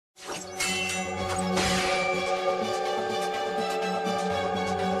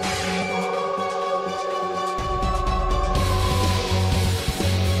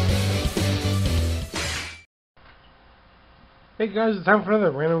Hey guys, it's time for another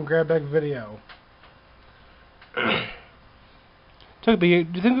random grab bag video. Took me.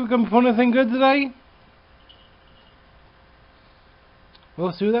 Do you think we're gonna find anything good today?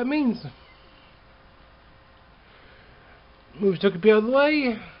 We'll see what that means. Move Togepi out of the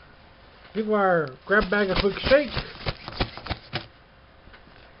way. Give our grab bag a quick shake.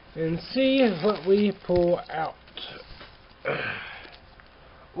 And see what we pull out.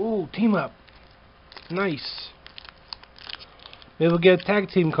 Ooh, team up. Nice. Maybe we'll get a tag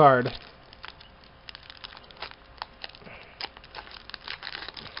team card.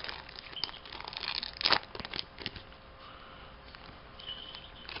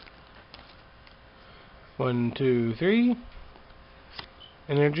 One, two, three.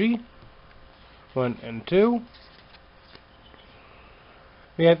 Energy. 1 and 2.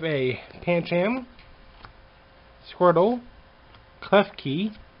 We have a Pancham, Squirtle,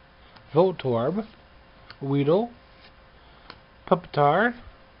 Klefki, Voltorb, Weedle, Pupitar.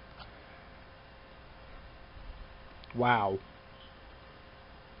 Wow.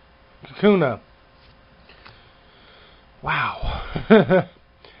 Kakuna. Wow.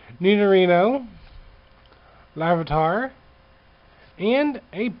 Nidorino, Larvitar, and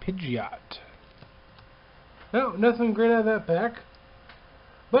a Pidgeot. No, nothing great out of that pack.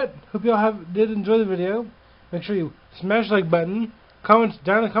 But hope y'all did enjoy the video. Make sure you smash the like button. Comment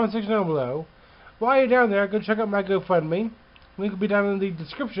down in the comment section down below. While you're down there, go check out my GoFundMe. Link will be down in the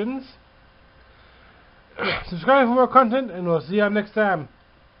descriptions. Subscribe for more content, and we'll see y'all next time.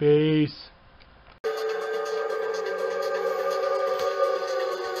 Peace.